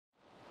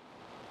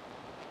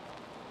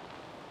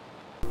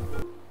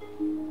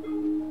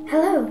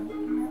Hello,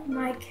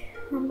 Mike.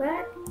 I'm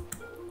back.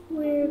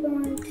 We're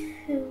going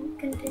to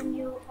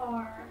continue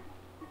our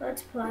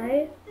Let's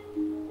Play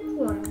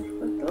One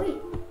with the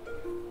Leap.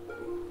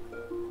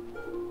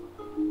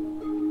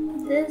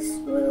 This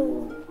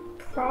will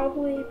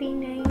probably be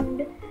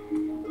named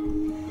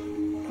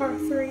Part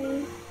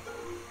 3,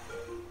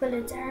 but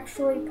it's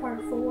actually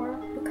Part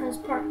 4 because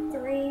Part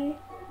 3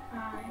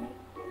 I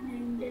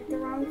named it the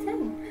wrong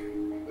thing.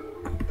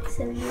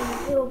 So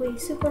it'll be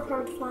super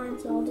hard to find,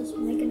 so I'll just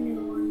make a new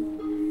one.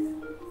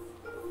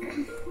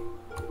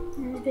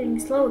 And it's being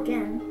slow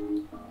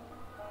again.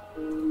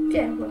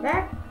 Okay, we're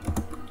back.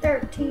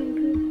 13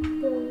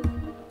 people.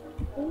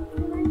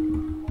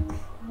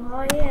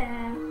 Oh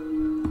yeah.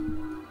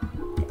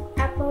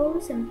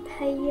 Apples and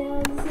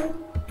pears.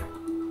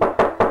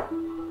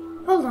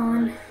 Hold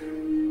on.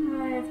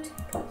 I have to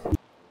pause.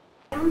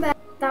 I'm back.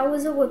 That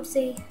was a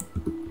whoopsie.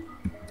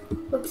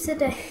 Whoopsie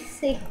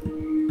daisy.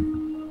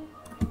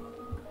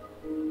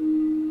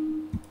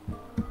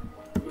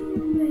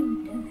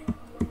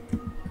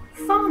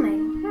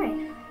 Farming,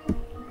 right.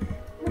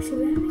 Actually,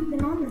 we haven't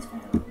been on this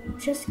video.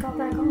 Just got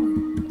back on.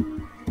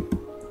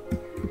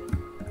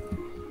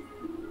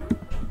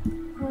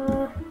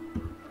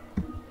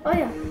 Oh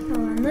yeah. So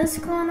in this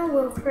corner,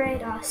 we'll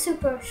create our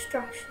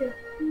superstructure.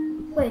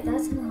 Wait,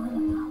 that's another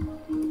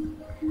one.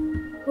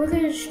 We're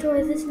gonna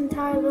destroy this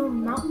entire little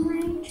mountain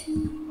range.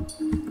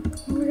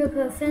 We're gonna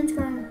put a fence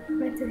going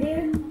right through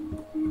here.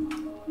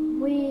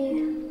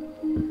 We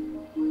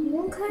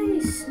won't cut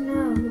any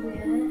snow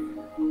yet.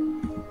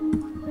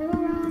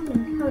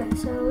 Okay,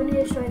 so we need to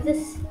destroy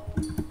this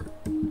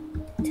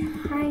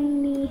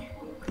tiny,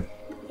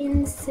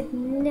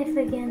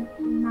 insignificant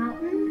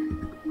mountain.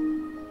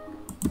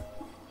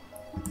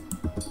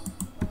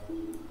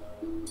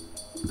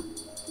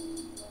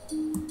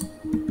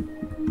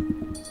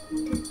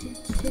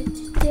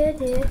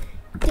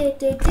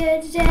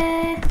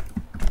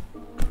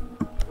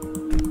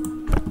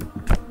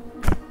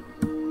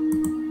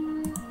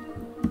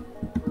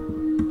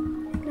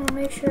 Gonna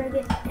make sure I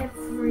get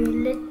every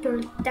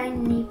little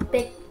tiny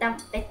bit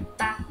of it.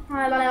 I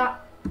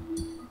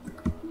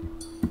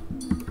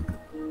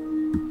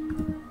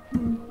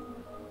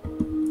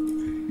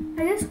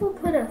guess we'll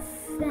put a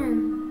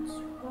fence.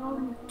 Raw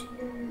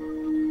material.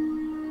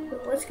 But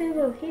what's gonna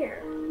go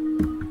here?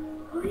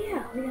 Oh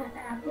yeah, we got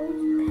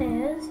apples,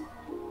 pears.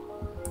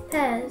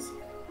 Pears.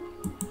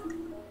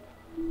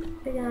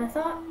 Bigger than I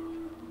thought.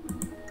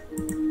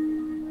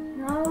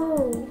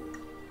 No.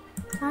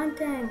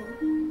 Planting.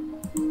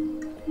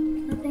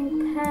 Nothing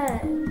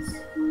pears.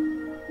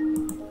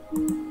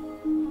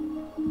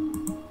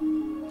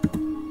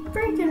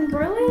 Freaking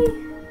really?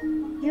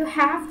 You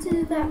have to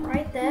do that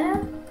right there?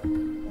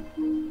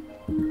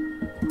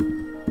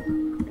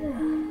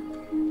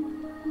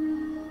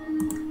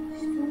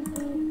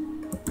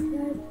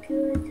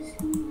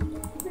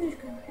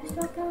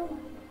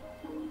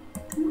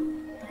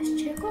 Let's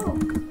check out.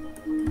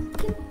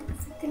 Get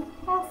everything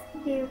off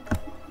here.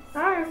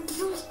 Alright,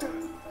 stuff.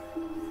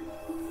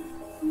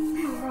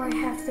 Now I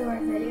have to do our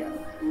video.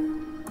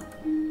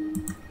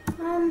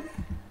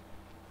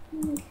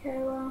 Okay,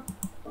 well.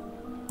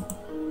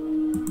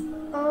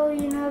 Oh,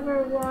 you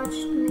never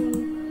watched me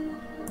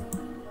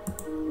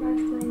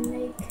actually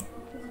make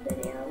this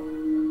video.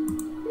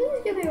 This is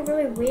gonna be a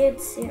really weird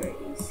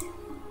series.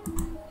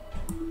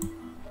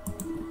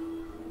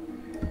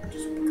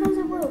 Just because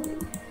it will be.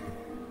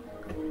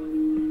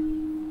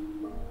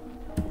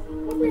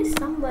 Hopefully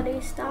somebody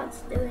starts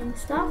doing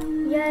stuff.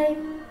 Yay,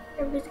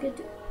 everybody's good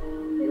to.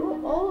 We were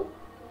all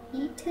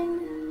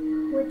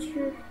eating what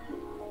you're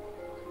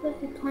supposed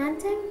to be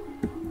planting.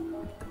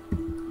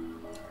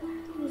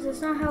 Because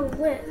that's not how it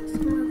works.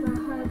 I'm gonna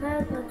how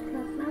bad, let's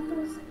plant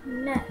apples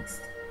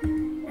next.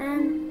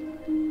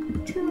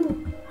 And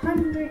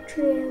 200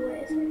 tree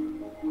ways.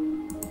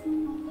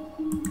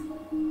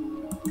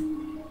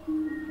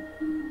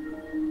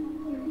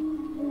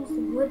 Here's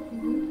the wood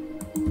one.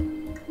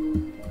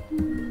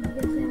 I'm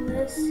guessing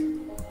this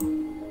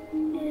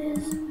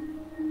is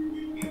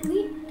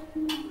wheat.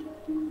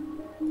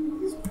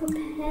 This is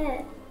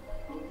prepared.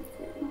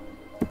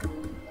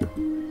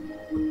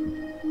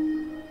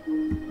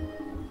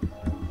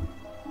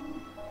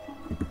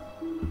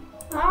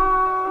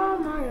 Oh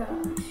my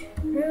gosh.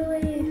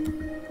 Really?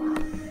 Wow.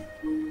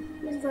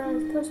 This is what I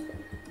was supposed to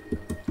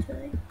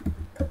actually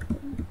put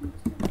them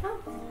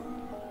up.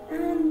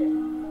 And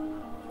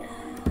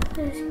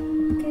just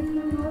give them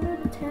an order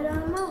to tear down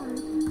the mountain.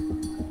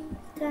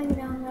 Tearing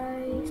down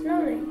very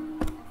slowly.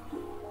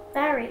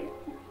 Very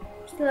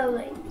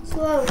slowly.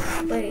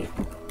 Slowly.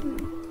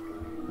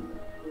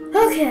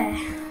 Okay.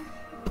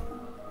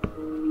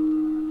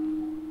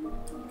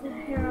 Get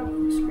hair off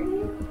the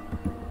screen.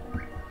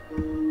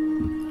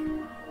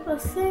 I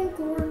think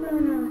we're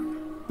gonna,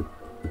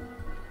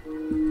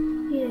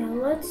 yeah,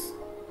 let's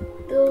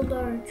build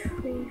our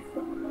tree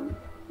farm.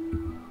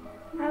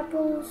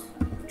 Apples,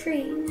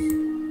 trees.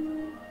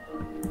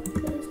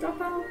 So stop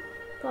out,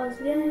 pause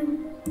the game.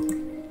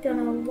 Don't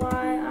know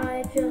why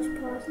I just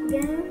paused the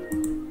game.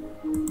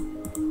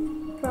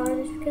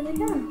 Probably just because I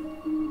can.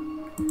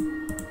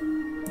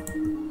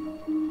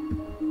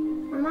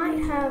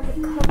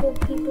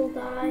 several people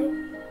die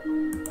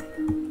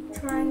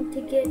trying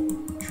to get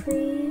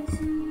trees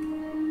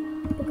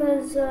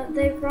because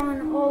they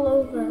run all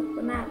over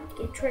the map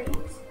to get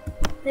trees.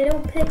 They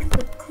don't pick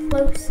the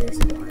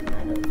closest one,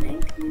 I don't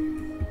think.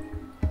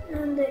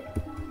 And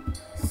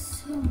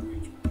so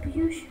much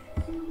beauty.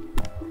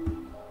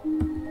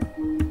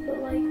 But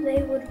like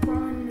they would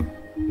run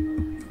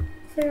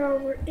clear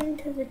over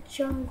into the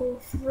jungle,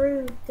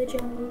 through the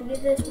jungle to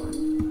get this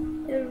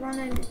one. They would run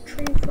into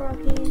tree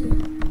froggies.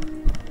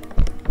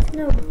 It's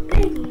no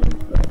biggie,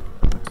 but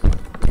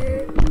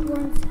there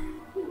one's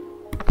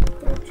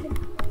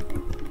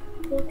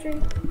poultry.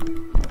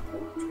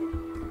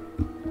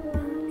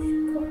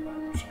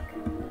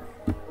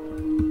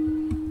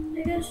 I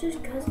guess just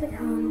cause they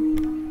come.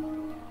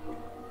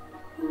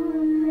 I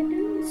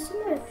didn't see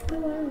my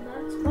food in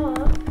that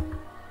spot.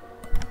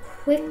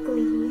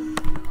 Quickly.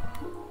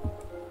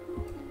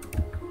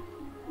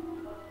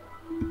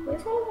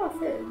 Where's all of our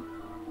food?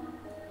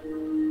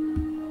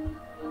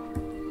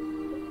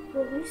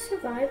 Were we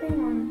surviving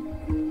on?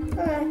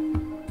 Okay.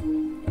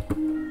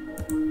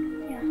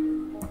 Yeah.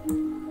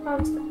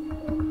 Obviously.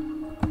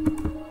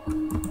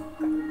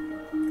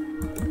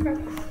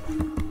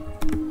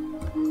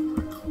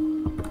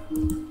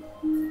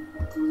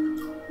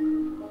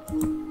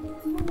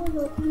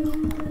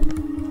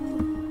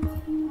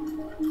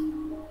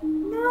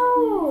 No!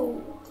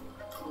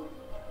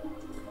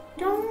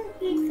 Don't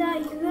eat that,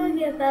 you're gonna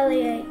get a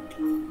bellyache.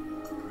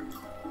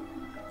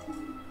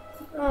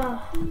 Ugh.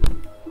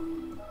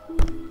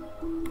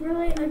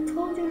 Really? I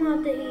told you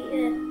not to eat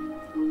it.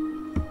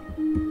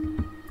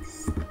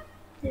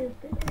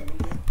 Stupid.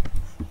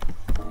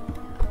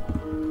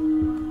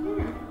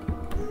 Yeah.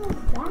 I don't know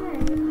why I'm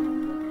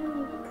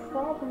having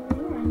problems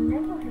here. I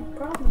never have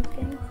problems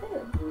getting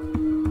food.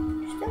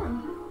 It's done.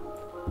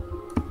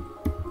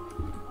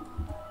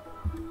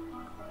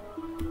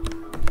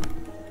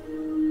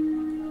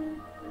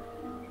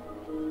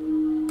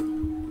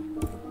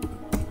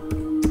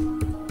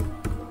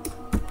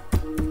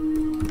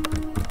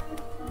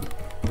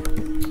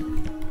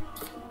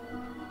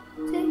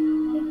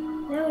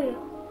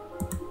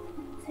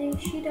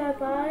 She died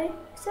by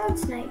Sand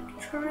Snake,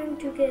 trying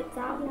to get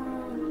that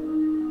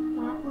one,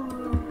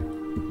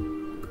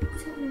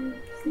 something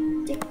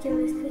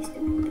ridiculously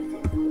stupid to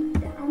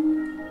put down.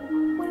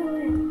 But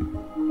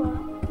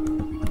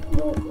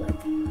we'll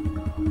live.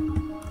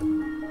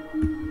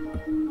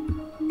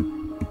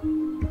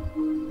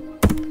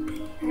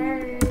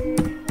 Hey.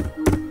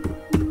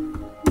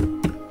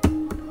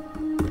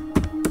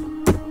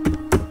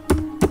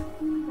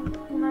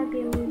 It might be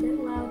a little bit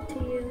loud to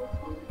you.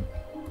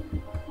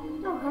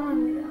 Oh, how long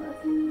we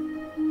got?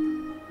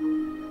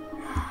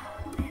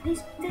 Man,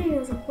 these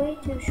videos are way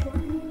too short. I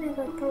think I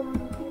got problem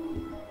with it.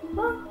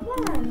 Well, what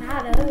does it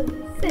matter?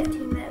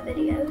 15-minute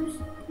videos.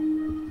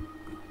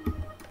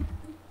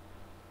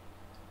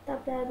 That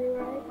better be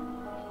right.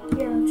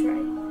 Yeah, that's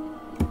right.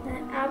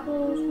 Then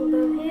apples will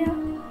go here.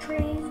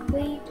 Trees,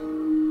 wheat,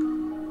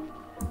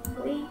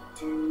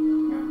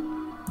 no,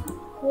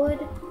 wood.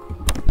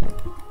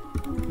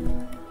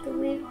 The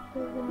wheat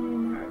will go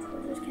in Mars.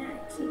 We'll just kind of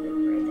keep it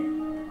right there.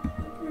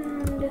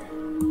 And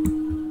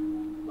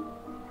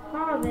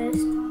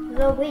harvest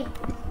the wheat.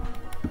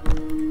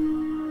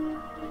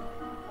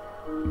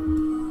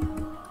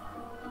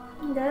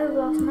 Okay, we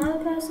lost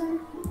another person.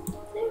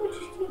 They would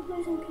just keep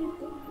losing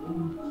people.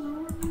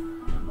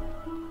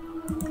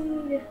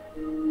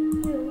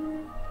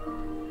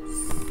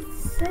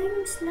 Same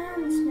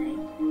sand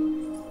snake.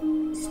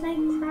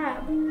 Snake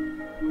crab.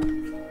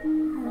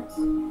 That's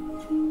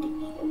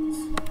ridiculous.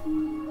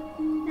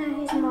 Now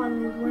he's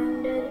mildly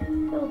wounded.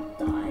 He'll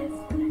die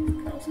for the next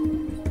person.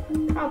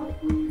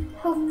 Probably.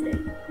 Hopefully.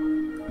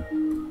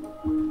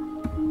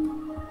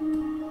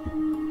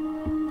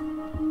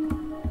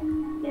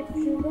 If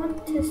you want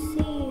to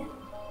see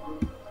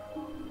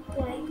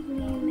like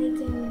me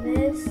making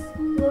this,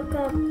 look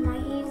up my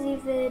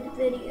EasyVid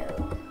video,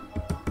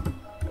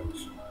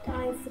 which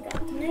I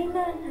forgot to name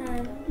it,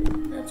 and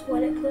that's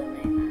what it put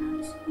name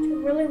as. So I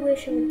really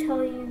wish it would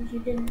tell you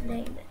didn't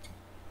name it.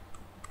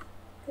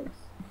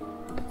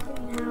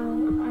 Now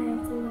I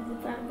have to live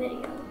with that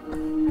video. I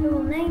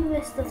will name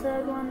this the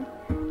third one,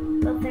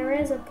 but there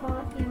is a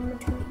part in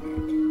between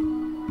it.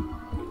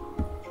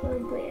 It's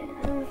really weird.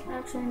 I don't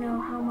actually know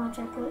how much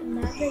I put in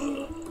that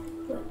video,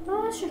 but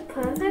oh, that's just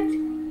perfect.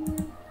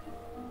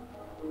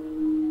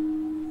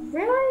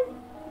 Really?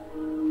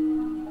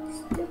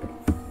 Stupid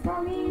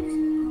froggies.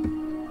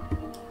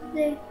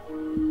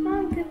 How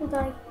many people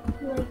die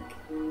like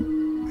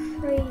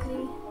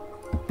crazy?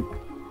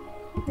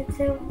 Like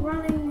they're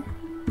running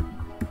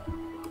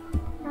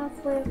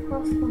halfway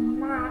across the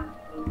map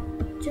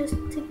just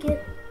to get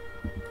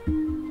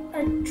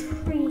a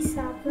tree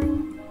sapling.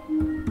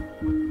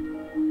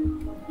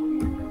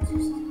 And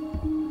just,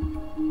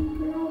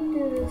 I'll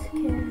do this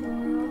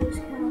casually. I'll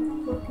just kind of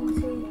look and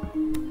see.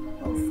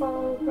 I'll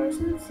follow the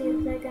person, see if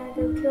they're gonna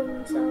go kill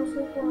themselves or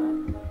what.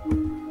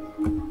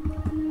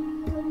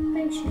 I don't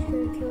think she's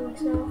gonna kill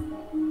herself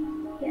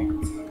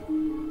yet.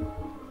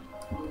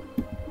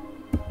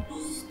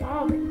 Stop.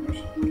 mobbing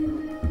machine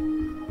gun.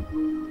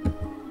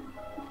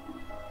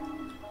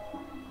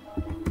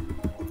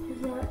 Is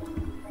that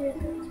it?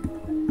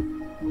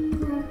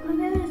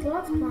 Okay, there's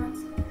lots of plants.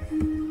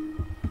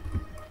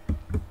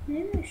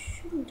 Maybe I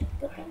shouldn't have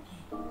done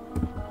that.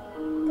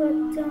 But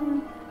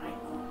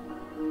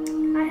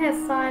I have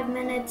 5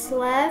 minutes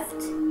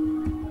left.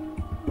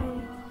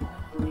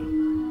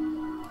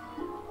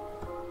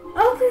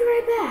 I'll be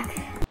right back.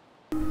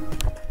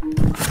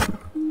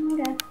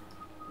 Okay,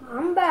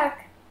 I'm back.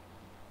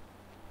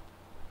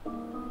 I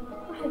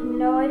have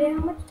no idea how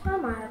much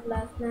time I have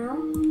left now.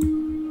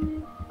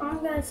 I'm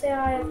gonna say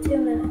I have 2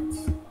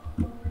 minutes.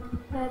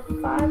 I have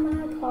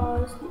 5-minute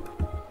pause.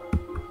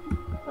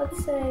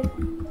 Let's say,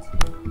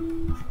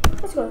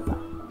 let's go with 5.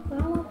 But I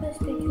don't want this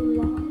to be too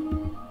long.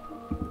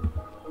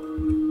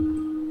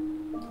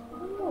 I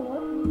don't know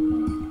what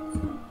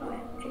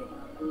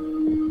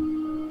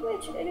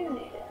which I do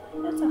need it.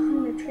 That's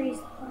 100 trees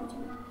to plant.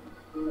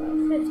 About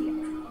 50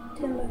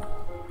 timber.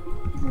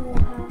 And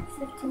we'll have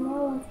 50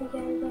 more once we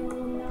get everybody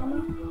in Nama.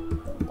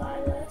 We'll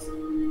die less.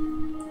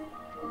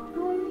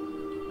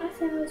 I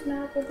think this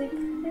map will be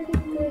pretty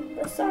good.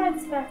 Besides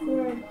the fact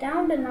we're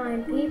down to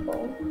 9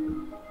 people.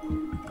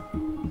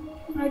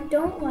 I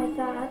don't like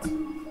that.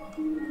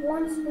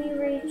 Once we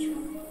reach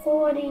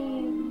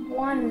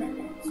 41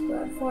 minutes,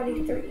 we're at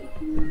 43.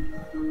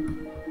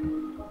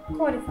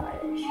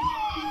 45-ish.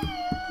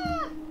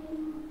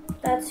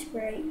 That's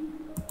great.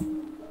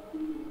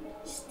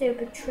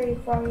 Stupid tree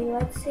froggy.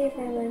 Let's see if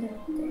anybody's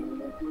in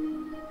danger.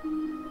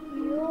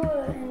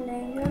 You're in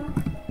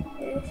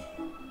danger-ish.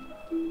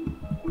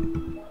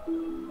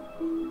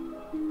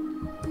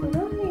 We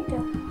don't need to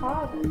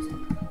harvest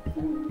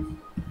things.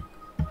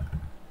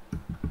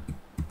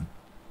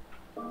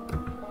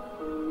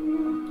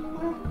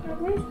 At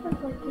least with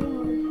like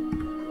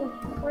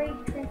a great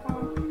tree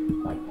farm,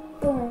 like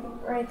boom,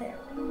 right there.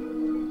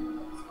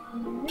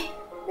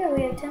 Yeah, we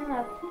have 10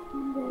 left.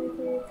 1, 2,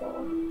 3, 4.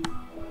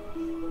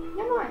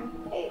 Never mind,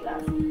 8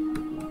 left.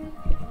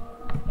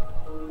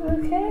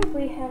 Okay,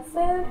 we have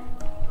food.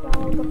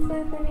 All the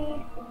food we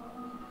need.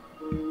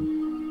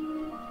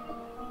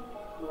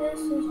 This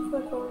is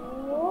for the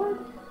reward.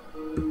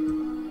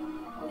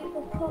 We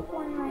will put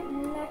one right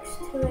next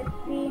to it,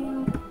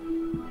 being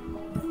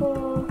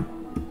for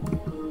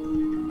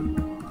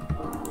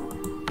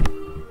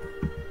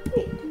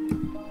wheat.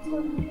 So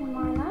we can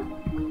mine that.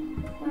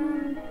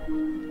 And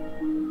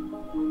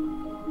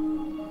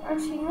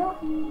actually, you know what?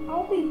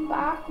 I'll be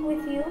back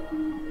with you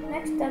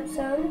next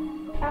episode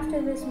after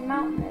this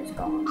mountain is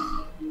gone.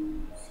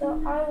 So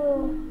I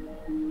will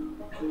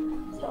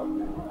stop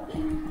now.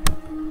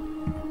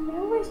 We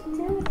always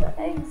do the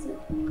exit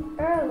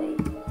early.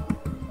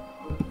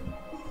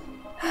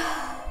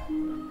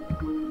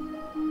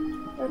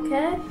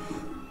 Okay.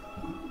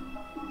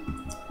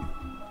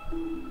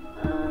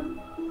 I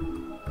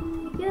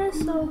guess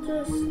I'll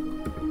just.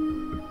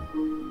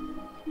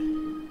 I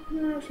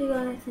don't actually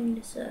got anything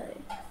to say.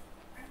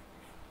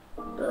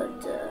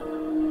 But,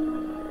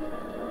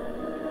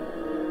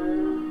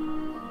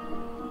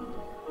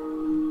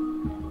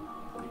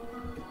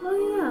 oh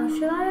yeah,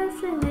 should I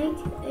actually make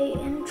a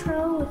intro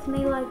with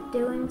me like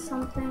doing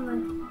something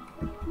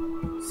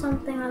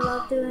I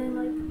love doing,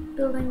 like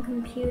building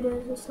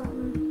computers or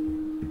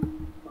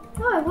something?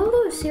 Oh, I will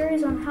do a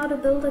series on how to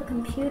build a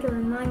computer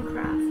in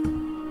Minecraft.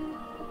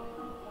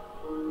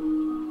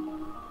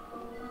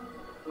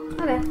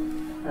 Okay,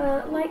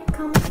 like,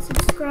 comment,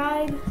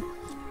 subscribe,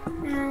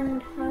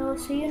 and I'll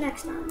see you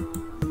next time.